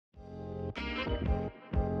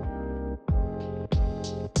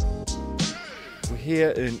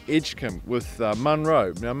here in Edgecombe with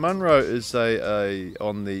Munro. Now Munro is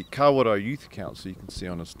on the Kawaro Youth Council, you can see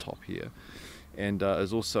on his top here, and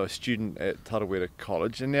is also a student at Tarawera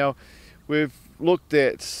College. And now we've looked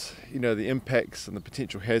at the impacts and the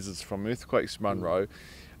potential hazards from earthquakes, Munro.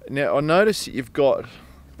 Now I notice that you've got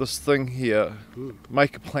this thing here,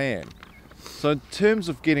 make a plan. So in terms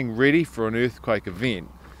of getting ready for an earthquake event,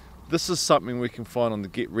 this is something we can find on the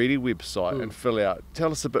Get Ready website and fill out.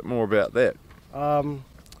 Tell us a bit more about that.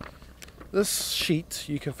 This sheet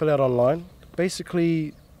you can fill out online,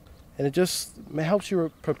 basically, and it just helps you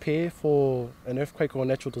prepare for an earthquake or a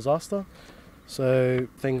natural disaster. So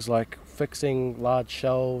things like fixing large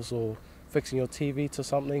shelves or fixing your TV to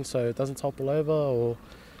something so it doesn't topple over, or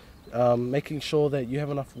making sure that you have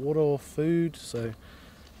enough water or food. So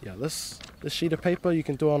yeah, this sheet of paper you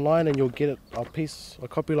can do online, and you'll get a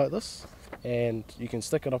copy like this, and you can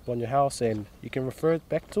stick it up on your house, and you can refer it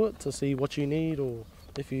back to it to see what you need or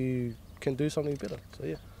if you can do something better.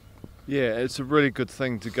 So yeah, it's a really good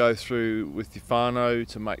thing to go through with your whānau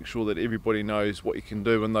to make sure that everybody knows what you can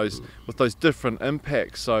do in with those different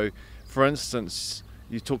impacts. So for instance,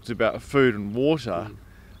 you talked about food and water.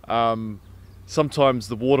 Sometimes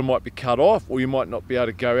the water might be cut off, or you might not be able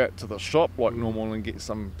to go out to the shop like normal and get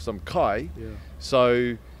some kai.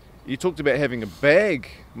 So you talked about having a bag.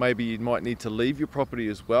 Maybe you might need to leave your property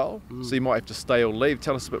as well, so you might have to stay or leave.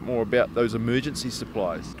 Tell us a bit more about those emergency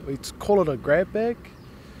supplies. We call it a grab bag.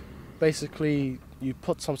 Basically, you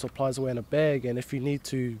put some supplies away in a bag, and if you need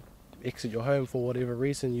to exit your home for whatever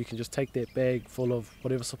reason, you can just take that bag full of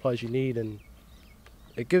whatever supplies you need, and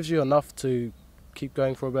it gives you enough to keep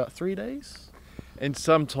going for about 3 days. And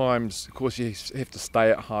sometimes, of course, you have to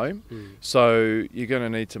stay at home, so you're going to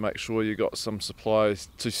need to make sure you've got some supplies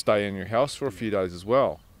to stay in your house for a few days as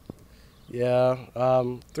well. Yeah,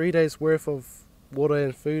 3 days worth of water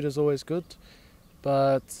and food is always good,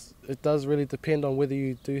 but it does really depend on whether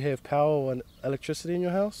you do have power and electricity in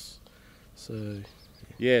your house. So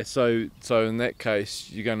in that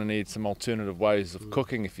case, you're going to need some alternative ways of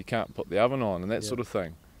cooking if you can't put the oven on and that sort of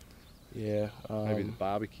thing. Yeah, maybe the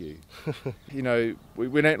barbecue. We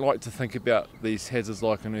don't like to think about these hazards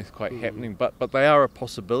like an earthquake happening, but they are a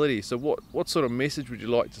possibility. So what sort of message would you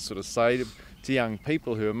like to sort of say to young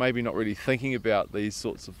people who are maybe not really thinking about these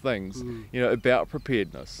sorts of things, about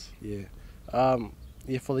preparedness?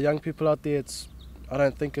 For the young people out there, I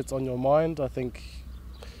don't think it's on your mind. I think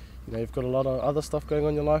you've got a lot of other stuff going on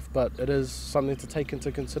in your life, but it is something to take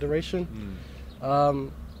into consideration.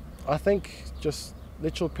 I think just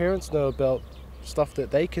let your parents know about stuff that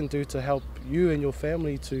they can do to help you and your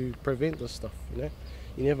family to prevent this stuff. You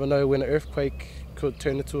never know when an earthquake could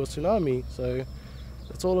turn into a tsunami, so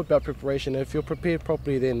it's all about preparation. If you're prepared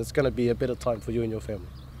properly, then it's going to be a better time for you and your family.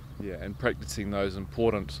 Yeah, and practicing those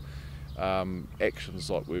important actions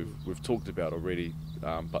like we've talked about already,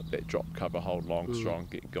 but that drop cover, hold long, strong,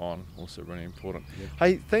 get gone, also really important.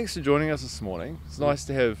 Hey, thanks for joining us this morning. It's nice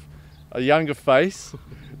to have a younger face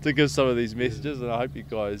to give some of these messages, and I hope you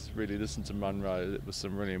guys really listen to Munro. It was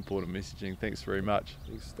some really important messaging. Thanks very much.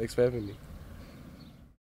 Thanks for having me.